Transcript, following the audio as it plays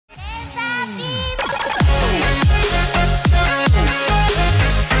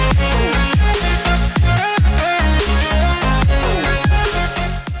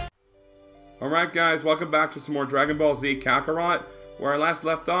Alright guys, welcome back to some more Dragon Ball Z Kakarot. Where I last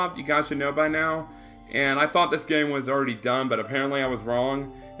left off, you guys should know by now. And I thought this game was already done, but apparently I was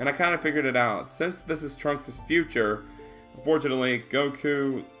wrong. And I kind of figured it out. Since this is Trunks' future, unfortunately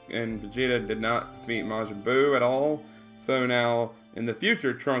Goku and Vegeta did not defeat Majin Buu at all. So now, in the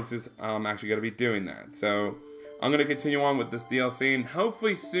future, Trunks is actually going to be doing that. So, I'm going to continue on with this DLC, and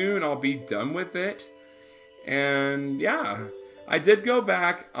hopefully soon I'll be done with it. And yeah, I did go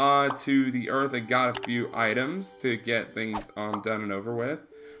back to the Earth and got a few items to get things done and over with.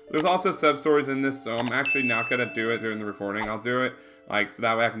 There's also sub-stories in this, so I'm actually not going to do it during the recording. I'll do it so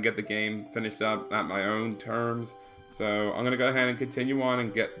that way I can get the game finished up at my own terms. So I'm going to go ahead and continue on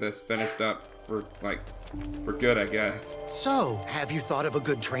and get this finished up for good, I guess. So, have you thought of a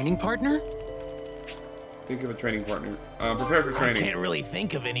good training partner? Think of a training partner. Prepare for training. I can't really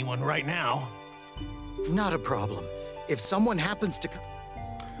think of anyone right now. Not a problem. If someone happens to...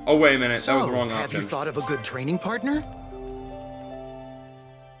 Oh, wait a minute. That was the wrong option. Have you thought of a good training partner?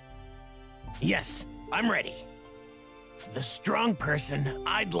 Yes, I'm ready. The strong person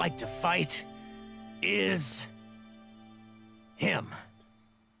I'd like to fight is... him.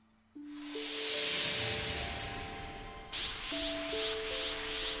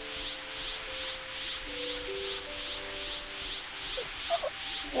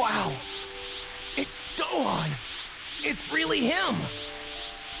 Wow! It's Gohan! It's really him!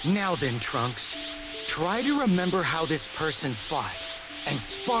 Now then, Trunks. Try to remember how this person fought, and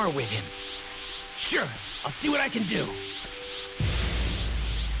spar with him. Sure, I'll see what I can do.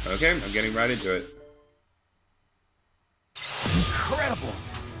 Okay, I'm getting right into it. Incredible!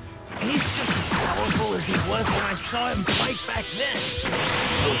 He's just as powerful as he was when I saw him fight back then.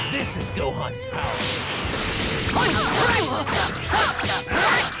 So this is Gohan's power.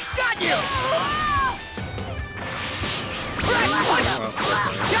 Got you!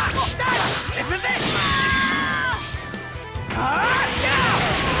 This is it!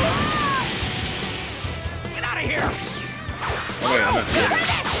 Get out of here! Oh, wait, I'm not doing it.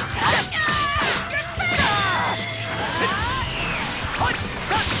 What?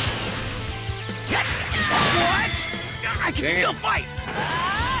 I can still fight!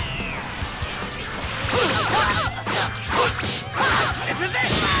 This is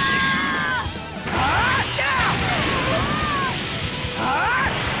it!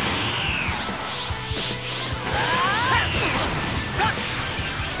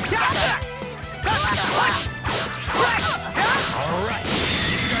 Alright,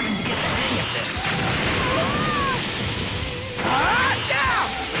 I'm starting to get the hang of this.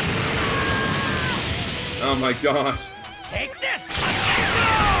 Oh my gosh. Take this! I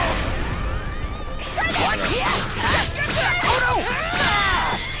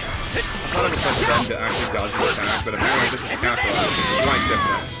thought I was supposed to button to actually dodge the attack, but apparently this is Kakarot. It's quite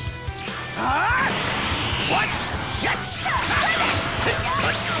different. What?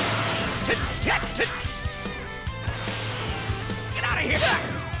 Get out of here!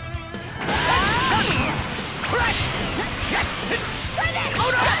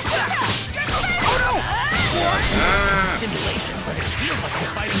 It's just a simulation, but it feels like I'm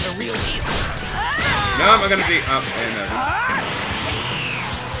fighting the real deal. No, I'm gonna be up and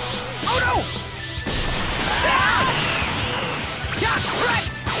Oh no!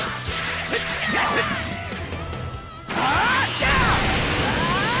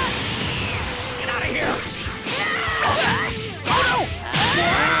 Get out of here! Oh no!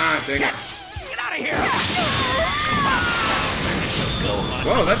 dang it. Get out of here! Time to show Gohan.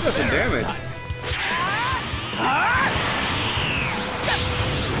 Whoa, that does some damage. What?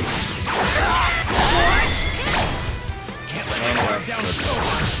 Can't let me go down with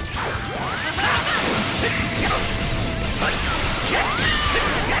Gohan.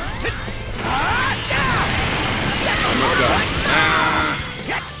 Almost done.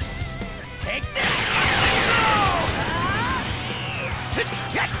 Take this.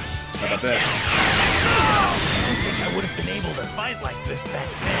 How about this? I don't think I would have been able to fight like this back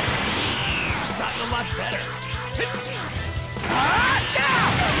then. I've gotten a lot better.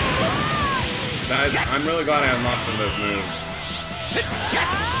 Guys, I'm really glad I unlocked some of those moves.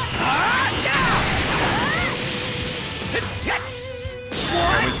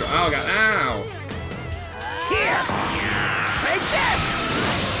 Oh god, ow! Here! Take this!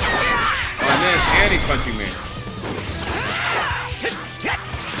 Oh, I missed, and he's punching me.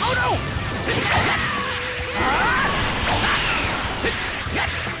 Oh no!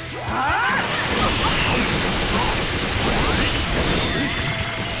 It's just an illusion.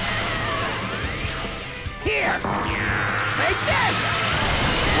 Here! Take this!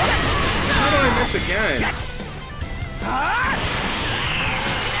 How did I miss again?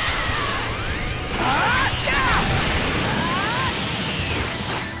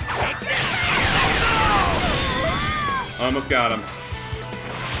 Almost got him.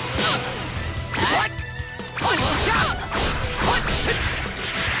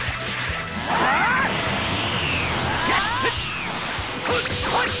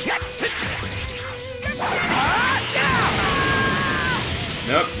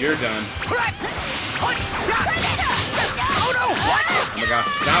 Nope, you're done. Oh my god,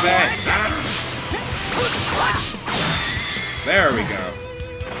 stop it! Ah. There we go.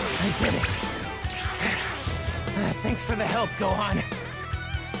 I did it. Thanks for the help, Gohan.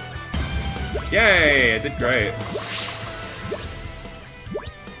 Yay, I did great.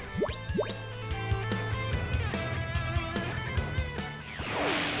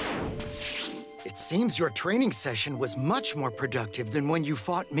 It seems your training session was much more productive than when you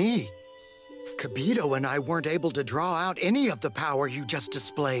fought me. Kibito and I weren't able to draw out any of the power you just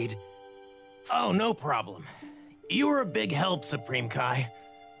displayed. Oh, no problem. You were a big help, Supreme Kai.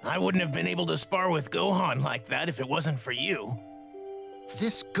 I wouldn't have been able to spar with Gohan like that if it wasn't for you.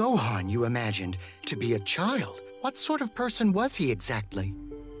 This Gohan you imagined to be a child, what sort of person was he exactly?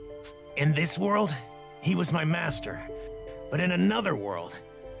 In this world, he was my master. But in another world,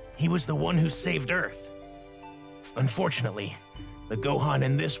 he was the one who saved Earth. Unfortunately, the Gohan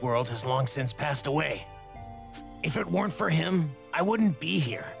in this world has long since passed away. If it weren't for him, I wouldn't be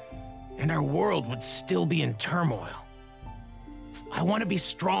here, and our world would still be in turmoil. I want to be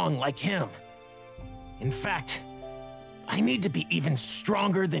strong like him. In fact, I need to be even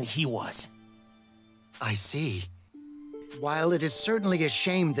stronger than he was. I see. While it is certainly a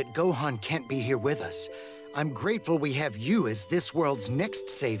shame that Gohan can't be here with us, I'm grateful we have you as this world's next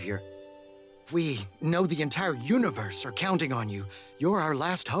savior. We know the entire universe are counting on you. You're our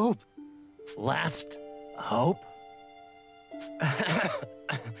last hope. Last hope?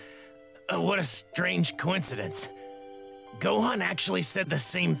 What a strange coincidence. Gohan actually said the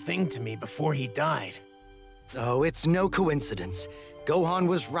same thing to me before he died. Oh, it's no coincidence. Gohan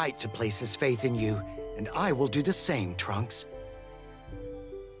was right to place his faith in you, and I will do the same, Trunks.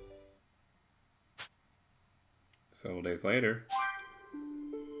 Several days later.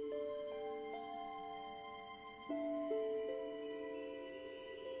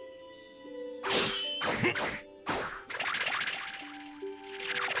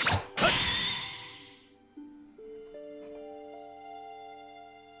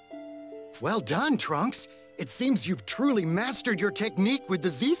 Well done, Trunks. It seems you've truly mastered your technique with the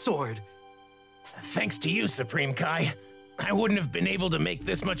Z-Sword. Thanks to you, Supreme Kai. I wouldn't have been able to make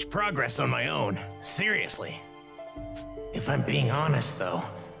this much progress on my own. Seriously. If I'm being honest, though,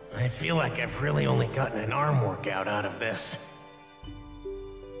 I feel like I've really only gotten an arm workout out of this.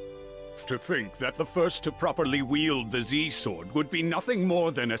 To think that the first to properly wield the Z-Sword would be nothing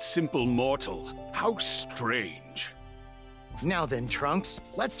more than a simple mortal. How strange. Now then, Trunks,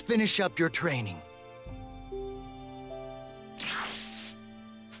 let's finish up your training.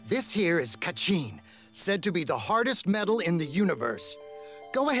 This here is Kachin, said to be the hardest metal in the universe.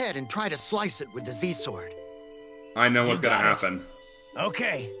 Go ahead and try to slice it with the Z-Sword. I know what's gonna happen.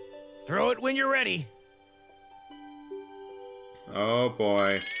 Okay. Throw it when you're ready. Oh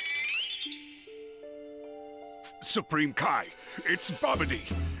boy. Supreme Kai, it's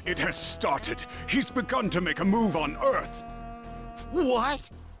Babidi. It has started. He's begun to make a move on Earth. What?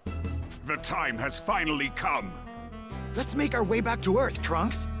 The time has finally come. Let's make our way back to Earth,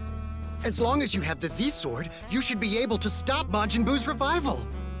 Trunks. As long as you have the Z-Sword, you should be able to stop Majin Buu's revival.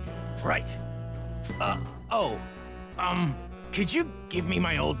 Right. Could you give me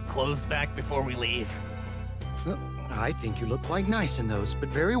my old clothes back before we leave? I think you look quite nice in those, but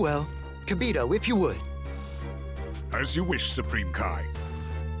very well. Kibito, if you would. As you wish, Supreme Kai.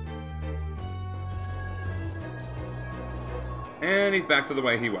 And he's back to the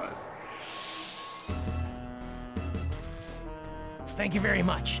way he was. Thank you very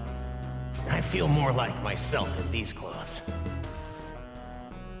much. I feel more like myself in these clothes.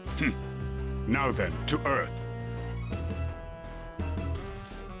 Now then, to Earth.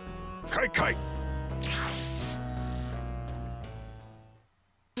 Kai Kai!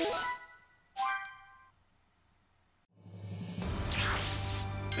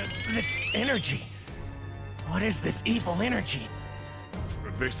 This energy. What is this evil energy?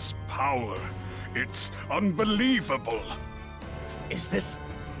 This power, it's unbelievable. Is this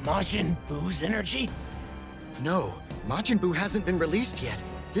Majin Buu's energy? No, Majin Buu hasn't been released yet.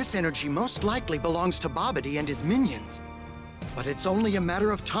 This energy most likely belongs to Babidi and his minions. But it's only a matter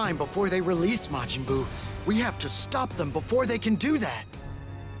of time before they release Majin Buu. We have to stop them before they can do that.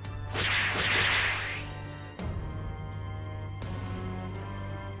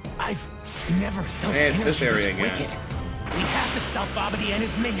 I've Never felt Hey, it's energy this area this again. wicked. We have to stop Babidi and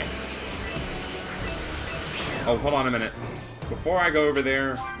his minions. Oh, hold on a minute. Before I go over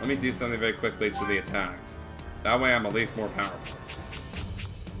there, let me do something very quickly to the attacks. That way I'm at least more powerful.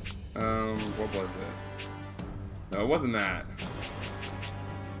 What was it? No, it wasn't that.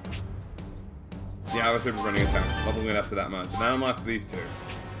 Yeah, I was super running attack. Leveling it up to that much. And that unlocks these two.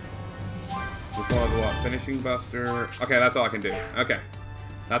 Which one level up? Finishing Buster. Okay, that's all I can do. Okay.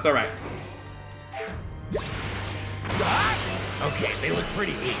 That's alright. Okay, they look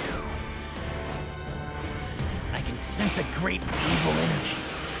pretty weak. I can sense a great evil energy.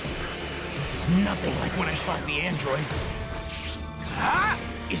 This is nothing like when I fought the androids. I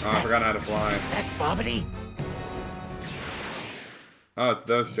forgot how to fly. Is that Babidi? Oh, it's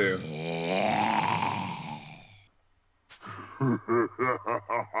those two.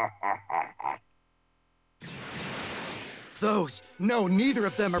 Those! No, neither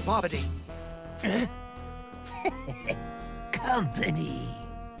of them are Babidi. Company.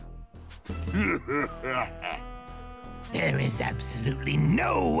 There is absolutely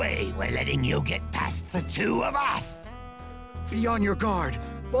no way we're letting you get past the two of us. Be on your guard.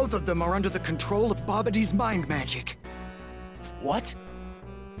 Both of them are under the control of Babidi's mind magic. What?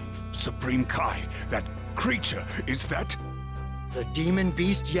 Supreme Kai, that creature, is that? The demon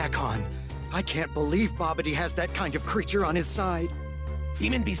beast Yakon. I can't believe Babidi has that kind of creature on his side.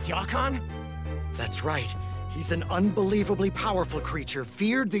 Demon Beast Yakon? That's right. He's an unbelievably powerful creature,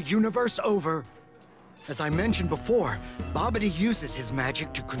 feared the universe over. As I mentioned before, Babidi uses his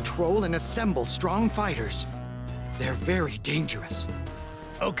magic to control and assemble strong fighters. They're very dangerous.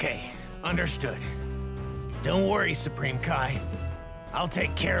 Okay, understood. Don't worry, Supreme Kai. I'll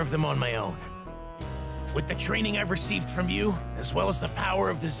take care of them on my own. With the training I've received from you, as well as the power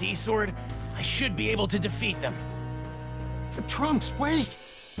of the Z-Sword, I should be able to defeat them. Trunks, wait!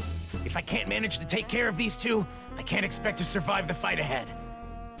 If I can't manage to take care of these two, I can't expect to survive the fight ahead.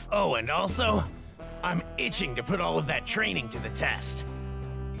 Oh, and also, I'm itching to put all of that training to the test.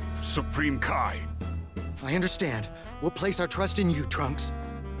 Supreme Kai. I understand. We'll place our trust in you, Trunks.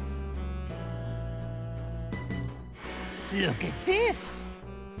 Look at this.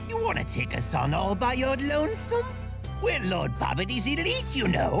 You want to take us on all by your lonesome? We're Lord Babidi's elite, you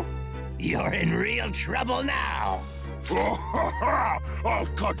know. You're in real trouble now. I'll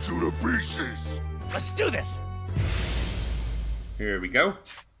cut you to pieces. Let's do this! Here we go.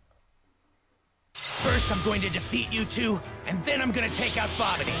 First, I'm going to defeat you two, and then I'm gonna take out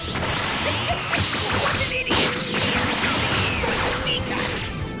Babidi. What an idiot! He's going to beat us!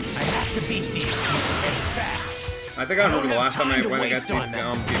 I have to beat these two, and fast. I think I remember the last time I to went against waste these on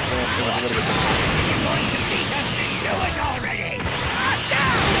them. people, it was a little bit different. If you're going to beat us, then do it already!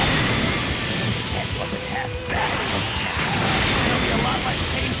 That wasn't half bad just now. It'll be a lot less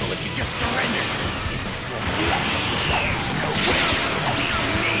painful if you just surrender. There's no way to beat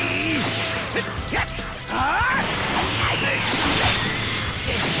me!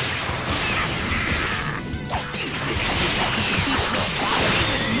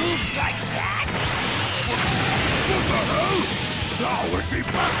 Moves like that? What the hell? How is he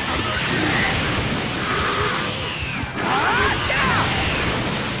faster than me?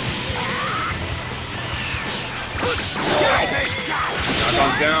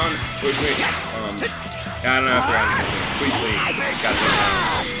 Knock down. Wait. Yeah, I don't know if we're quickly. Got it.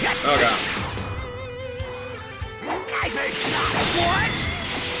 Oh god. What?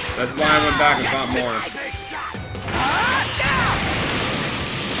 That's why I went back and fought more.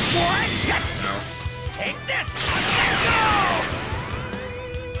 What? No. Take this!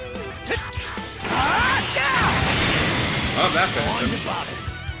 Oh, that On to finished him. Babidi.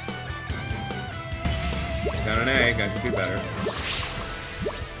 Got an egg. I could do better.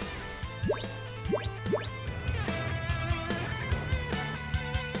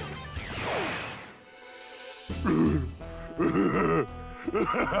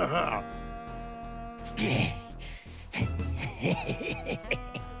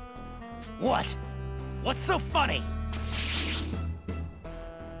 What? What's so funny?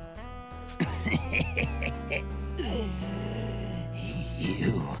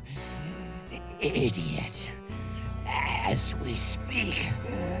 You idiot. As we speak,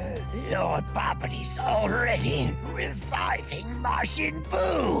 Lord Babidi's already reviving Majin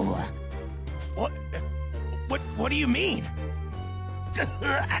Buu. What do you mean?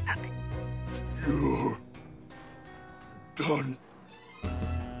 You're done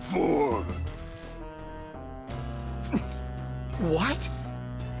for. What?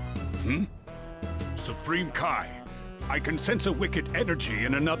 Supreme Kai, I can sense a wicked energy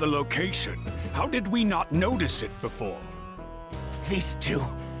in another location. How did we not notice it before? These two,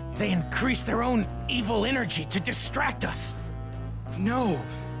 They increased their own evil energy to distract us. No,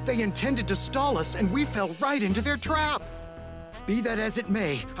 they intended to stall us and we fell right into their trap. Be that as it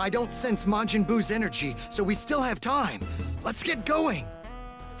may, I don't sense Majin Buu's energy, so we still have time. Let's get going.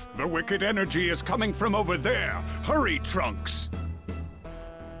 The wicked energy is coming from over there. Hurry, Trunks.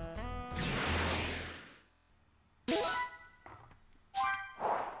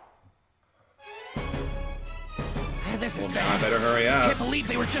 This is I bad. better hurry I up. can't believe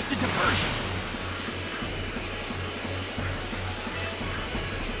they were just a diversion.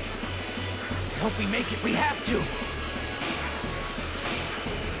 I hope we make it. We have to.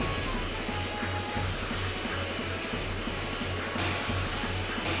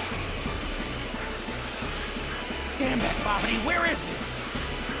 Damn that Bobbity, where is he?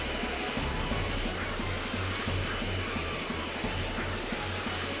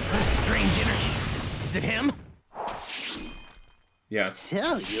 What a strange energy. Is it him? Yes.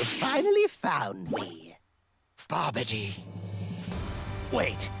 So you finally found me. Bobbity.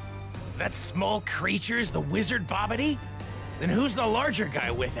 Wait, that small creature's the wizard Bobbity? Then who's the larger guy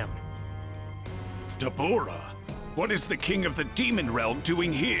with him? DABURA, what is the king of the demon realm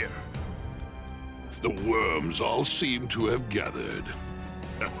doing here? The worms all seem to have gathered.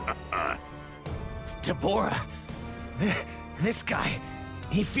 DABURA, this guy,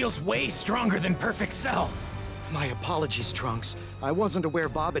 he feels way stronger than Perfect Cell. My apologies, Trunks. I wasn't aware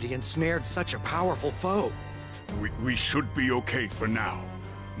Bobbity ensnared such a powerful foe. We should be okay for now.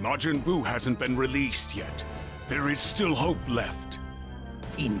 Majin Buu hasn't been released yet. There is still hope left.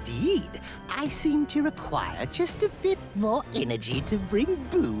 Indeed, I seem to require just a bit more energy to bring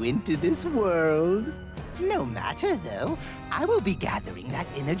Buu into this world. No matter, though, I will be gathering that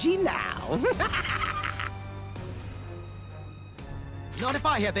energy now. Not if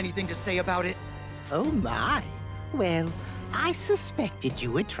I have anything to say about it. Oh my. Well, I suspected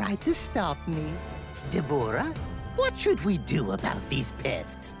you would try to stop me. DABURA, what should we do about these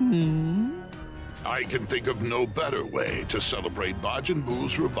pests, I can think of no better way to celebrate Majin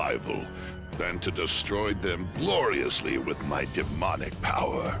Buu's revival than to destroy them gloriously with my demonic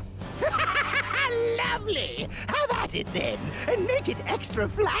power. Lovely! Have at it then, and make it extra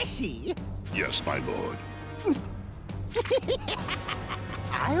flashy. Yes, my lord.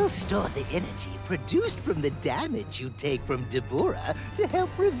 I'll store the energy produced from the damage you take from DABURA to help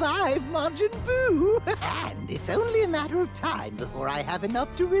revive Majin Buu. And it's only a matter of time before I have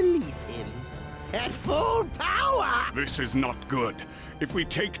enough to release him. At full power! This is not good. If we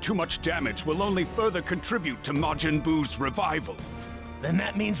take too much damage, we'll only further contribute to Majin Buu's revival. Then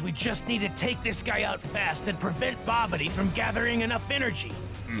that means we just need to take this guy out fast and prevent Bobbity from gathering enough energy.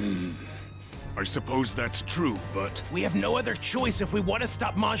 I suppose that's true, but We have no other choice if we want to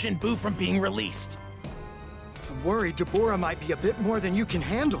stop Majin Buu from being released. I'm worried DABURA might be a bit more than you can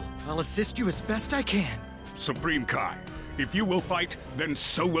handle. I'll assist you as best I can. Supreme Kai, if you will fight, then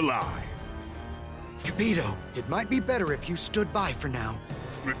so will I. Capito, it might be better if you stood by for now.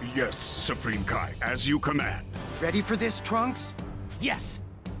 Yes, Supreme Kai, as you command. Ready for this, Trunks? Yes.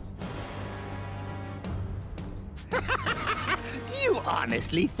 Do you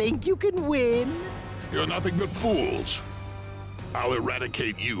honestly think you can win? You're nothing but fools. I'll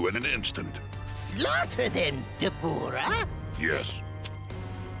eradicate you in an instant. Slaughter them, DABURA! Yes.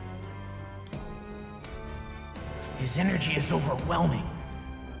 His energy is overwhelming,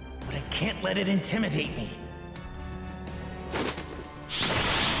 but I can't let it intimidate me.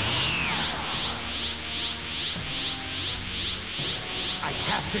 I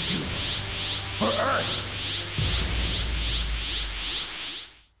have to do this. For Earth.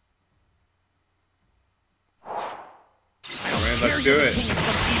 Let's do it. King of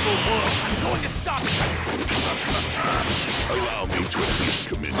some evil world. I'm going to stop you. Allow me to at least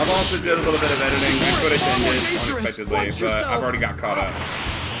commit. I've also did a little bit of editing and footage ended unexpectedly, Watch but yourself. I've already got caught up.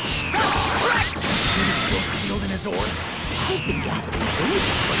 He was still sealed in his orb. I've been gathering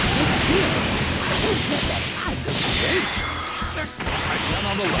energy for 10 years. I won't let that time go to waste. I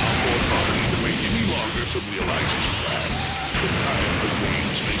cannot allow Lord Bobbity to wait any longer to realize his plan. The time for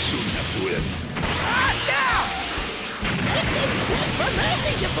games may soon have to end. For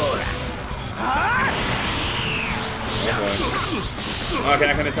mercy, DABURA! Oh boy. Okay,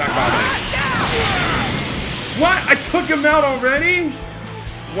 I can attack Bobbity. What? I took him out already?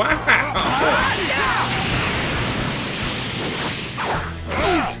 Wow.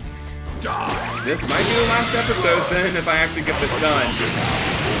 This might be the last episode then if I actually get this done.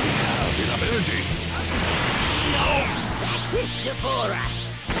 Enough energy. That's it, DABURA!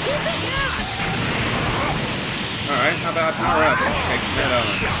 Keep it up! Alright, how about power up? Take that on.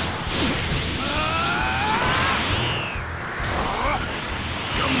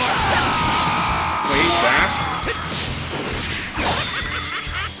 Wait, fast?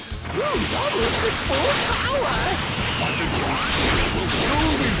 Boo's almost at full power! Majin Buu's shield will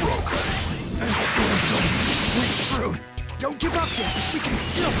soon be broken. This isn't good. We're screwed. Don't give up yet. We can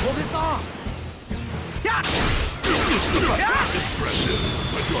still pull this off. Impressive,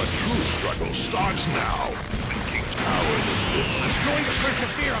 but your true struggle starts now. Even King's power than this. I'm going to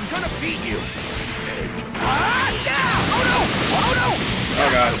persevere. I'm gonna beat you. Oh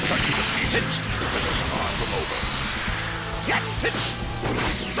god. Cut you to pieces. Let us far from over.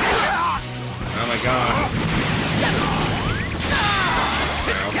 Oh my god.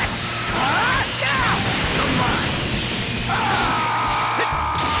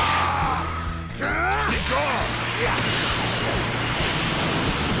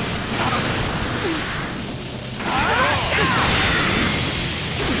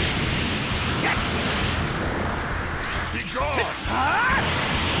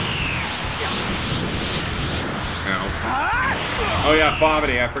 Oh yeah,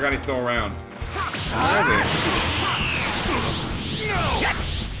 Bobbity. I forgot he's still around. Where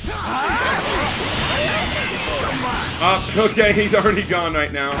is he? Oh, okay, he's already gone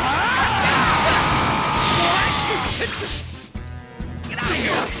right now.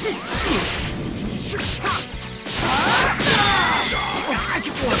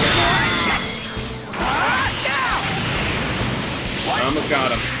 I almost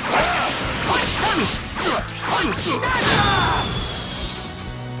got him.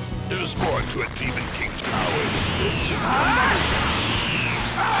 There's more to a Demon King's power than this.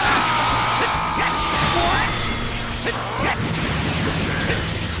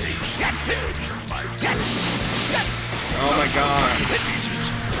 Oh my god.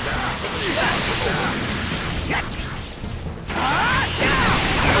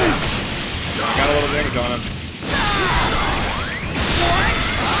 I got a little damage on him.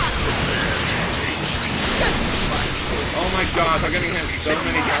 Oh my gosh, I'm getting hit so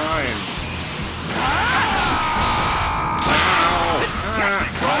many times. Ow.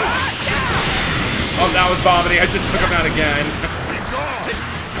 Oh, that was Bobbity. I just took him out again.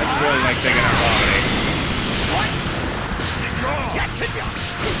 I just really like taking out Bobbity.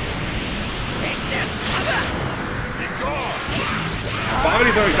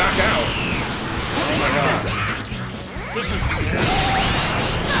 Bobbity's already back out. Oh my god. This is the end.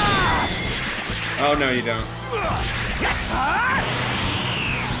 Oh no, you don't.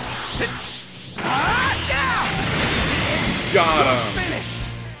 Got him. Finished.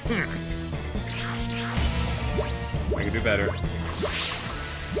 I can do better.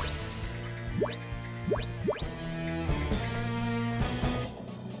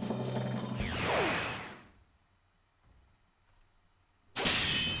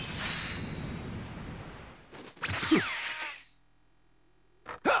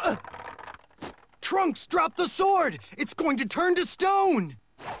 Trunks, drop the sword! It's going to turn to stone!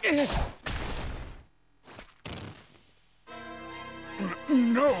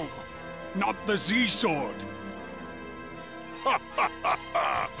 No! Not the Z-Sword!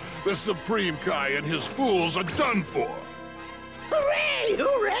 The Supreme Kai and his fools are done for. Hooray!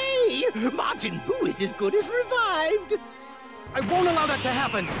 Hooray! Majin Buu is as good as revived! I won't allow that to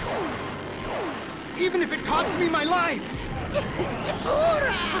happen! Even if it costs me my life!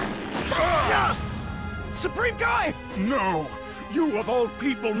 DABURA! Supreme Kai! No! You of all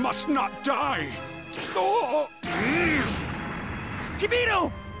people must not die! Oh.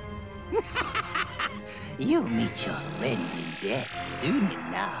 Kibito! You'll meet your friend in death soon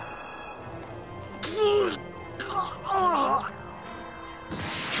enough.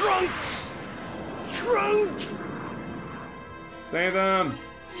 Trunks! Trunks! Save them!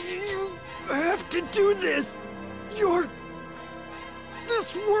 You have to do this! You're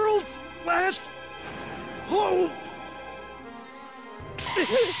this world's last hope!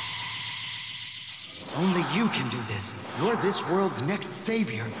 Only you can do this. You're this world's next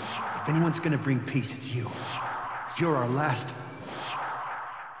savior. If anyone's gonna bring peace, it's you. You're our last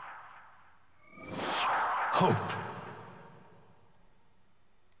hope.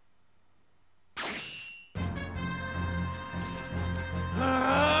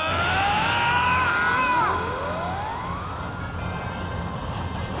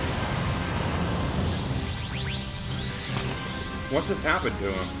 What just happened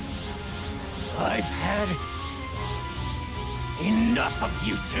to him? I've had enough of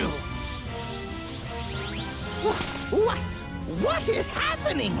you two. What is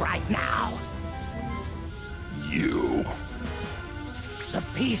happening right now? You. The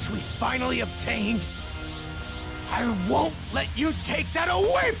peace we finally obtained. I won't let you take that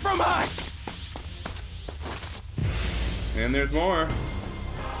away from us! And there's more.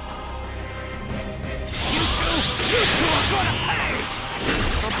 You two are gonna pay! There's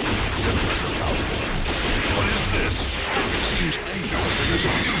something different about it. What is this? It seems angry, and there's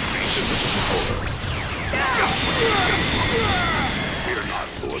a new face in its power. Fear not,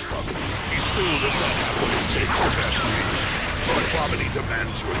 Lord Bobbity. He still does not have what it takes to master me. Lord Bobbity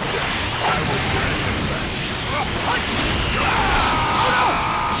demands your death. I will grant him that.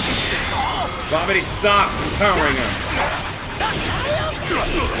 Bobbity, stop empowering him.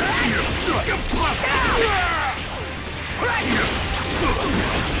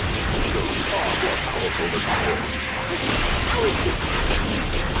 How is this happening?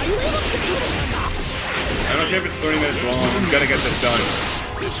 Are you able to do this or not? I don't care if it's 30 minutes long. I'm gonna get this done.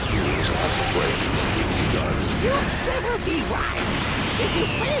 This fear is not the way it does. You'll never be right. If you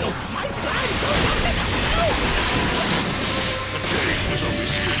fail, my plan goes up in smoke. The change is only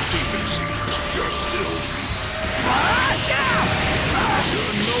seeing demon seeds. You're still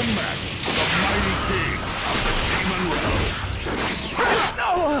You're no match for the mighty king of the demon realm.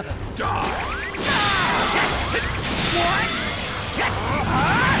 No! Die! What?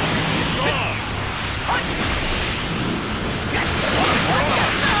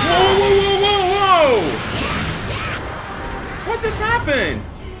 Whoa, whoa, whoa, whoa, whoa! What just happened?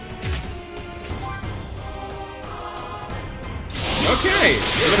 Okay,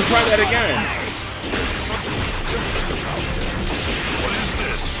 we're gonna try that again. There's something different about it. What is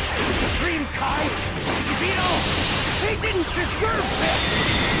this? The Supreme Kai? DeVito? They didn't deserve this!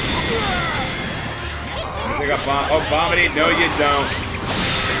 Take up oh, Bobbity, no you don't.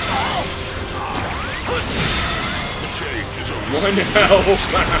 The change is only One hell.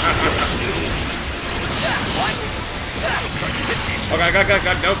 Okay,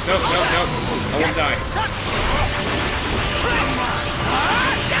 God, nope. I won't die.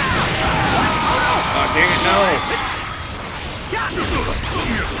 Oh, dang it, no.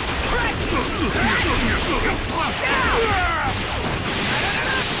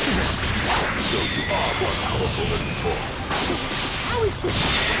 So you are more powerful than before. How is this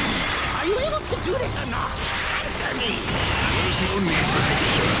happening? Are you able to do this or not? Answer me. There's no need for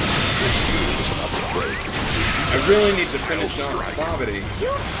concern. This wheel is about to break. I really need to finish off Bobbity.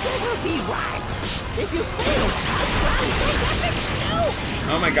 You'll never be right. If you fail, my plan goes up in smoke.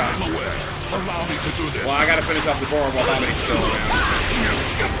 Oh my God. I'm aware. Allow me to do this. Well, I gotta finish off the board while Bobbity's still around.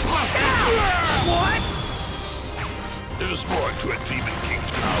 What? There's more to a demon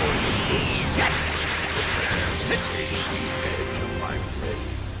king's power than this. Prepares to taste the edge of my blade.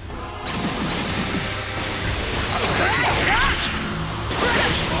 I'll cut you to pieces.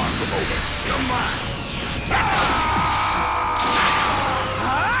 It's far from over. You're mine.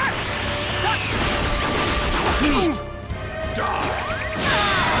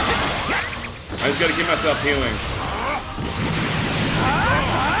 I just gotta keep myself healing.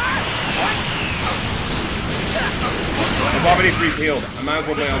 Bobbity free healed. I might as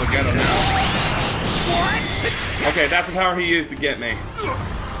well play all together now. Okay, that's the power he used to get me.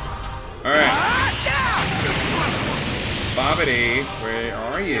 Alright. Bobbity, where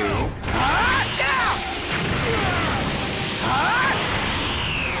are you?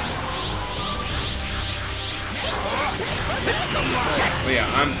 Oh yeah,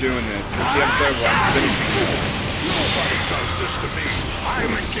 I'm doing this. This is the episode where I'm finishing this. Nobody does this to me.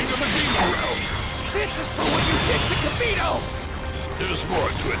 I'm the king of the demon realm. This is for what you did to DeVito! There's more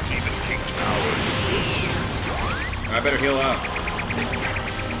to a demon king's power than this. I better heal up.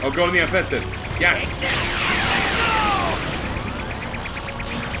 Oh, go to the offensive. Yes.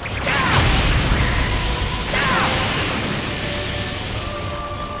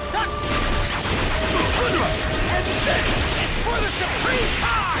 And this is for the Supreme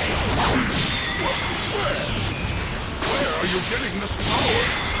Kai! Where are you getting this power?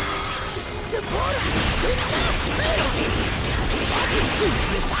 DABURA, do not fail me. Watching who's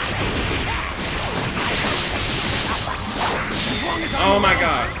reviving his attack. I hope that you stop us. As long as Oh my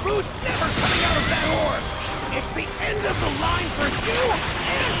God. Bruce never coming out of that orb! It's the end of the line for you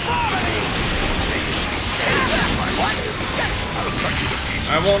and Bobbity!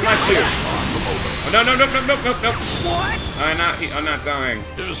 I won't let you. Oh, no. What? I'm not dying.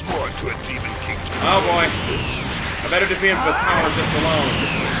 There's more to a demon king's Oh power. boy. I better defeat him with power just alone.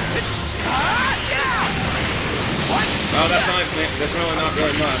 Oh, that's really not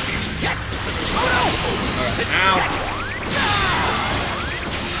very much. Ow.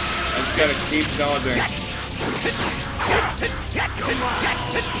 I just gotta keep dodging.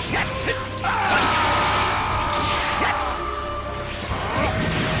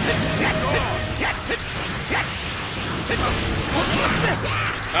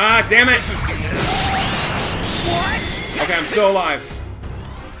 Ah, damn it! Okay, I'm still alive.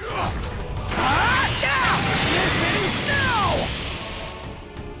 This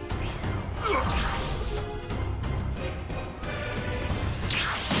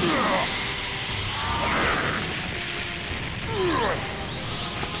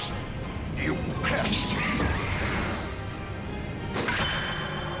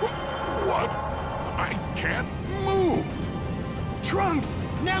can't move. Trunks,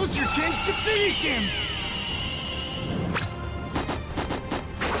 now's your chance to finish him!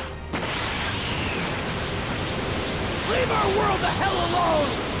 Leave our world the hell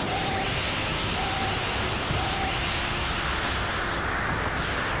alone!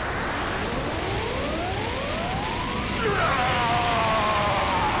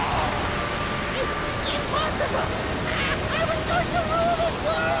 Impossible! I was going to rule this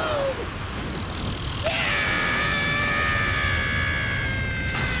world!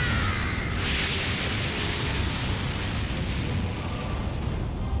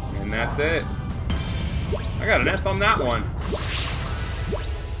 And that's it. I got an S on that one.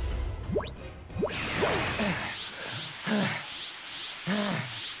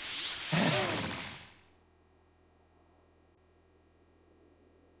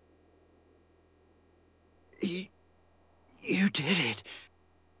 You did it.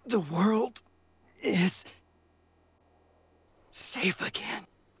 The world is safe again.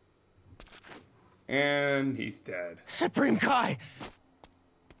 And he's dead. Supreme Kai!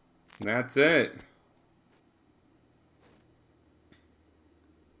 That's it.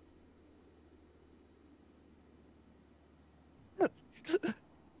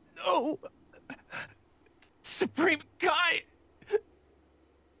 No! Supreme Kai!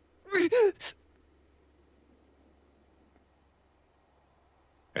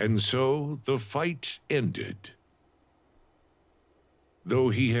 And so the fight ended. Though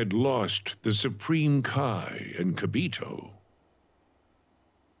he had lost the Supreme Kai and Kibito,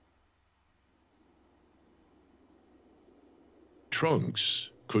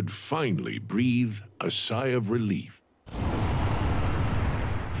 Trunks could finally breathe a sigh of relief.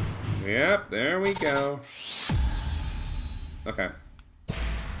 Yep, there we go. Okay.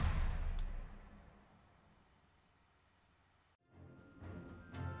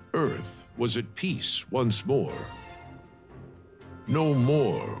 Earth was at peace once more. No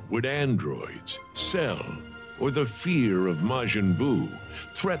more would androids, Cell, or the fear of Majin Buu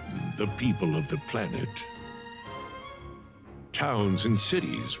threaten the people of the planet. Towns and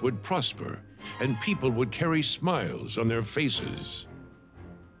cities would prosper, and people would carry smiles on their faces,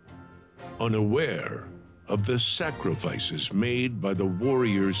 unaware of the sacrifices made by the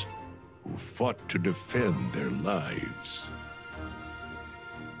warriors who fought to defend their lives.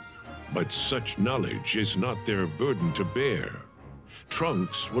 But such knowledge is not their burden to bear.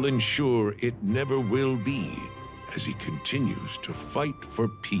 Trunks will ensure it never will be, as he continues to fight for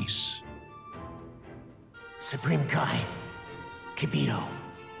peace. Supreme Kai, Kibito,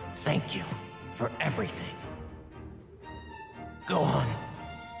 thank you for everything. Gohan,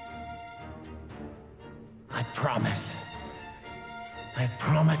 I promise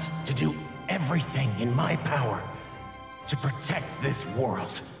to do everything in my power to protect this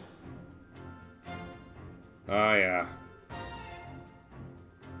world. Oh, yeah.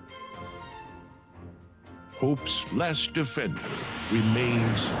 Hope's last defender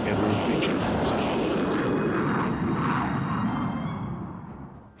remains ever vigilant.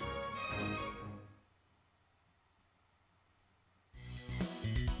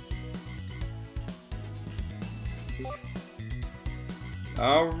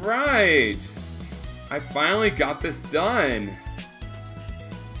 All right. I finally got this done.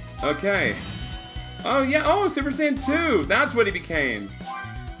 Okay. Oh, yeah. Oh, Super Saiyan 2. That's what he became.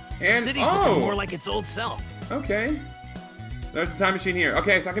 And, The city's looking more like its old self. Okay. There's the time machine here.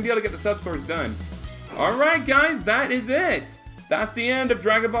 Okay, so I can be able to get the sub-stories done. Alright, guys, that is it. That's the end of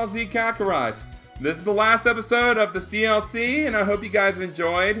Dragon Ball Z Kakarot. This is the last episode of this DLC, and I hope you guys have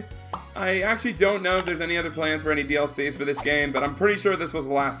enjoyed. I actually don't know if there's any other plans for any DLCs for this game, but I'm pretty sure this was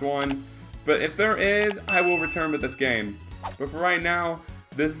the last one. But if there is, I will return with this game. But for right now,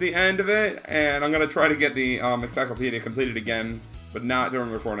 this is the end of it, and I'm going to try to get the encyclopedia completed again, but not during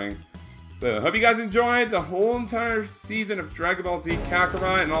recording. So, hope you guys enjoyed the whole entire season of Dragon Ball Z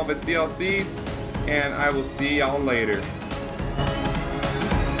Kakarot and all of its DLCs, and I will see y'all later.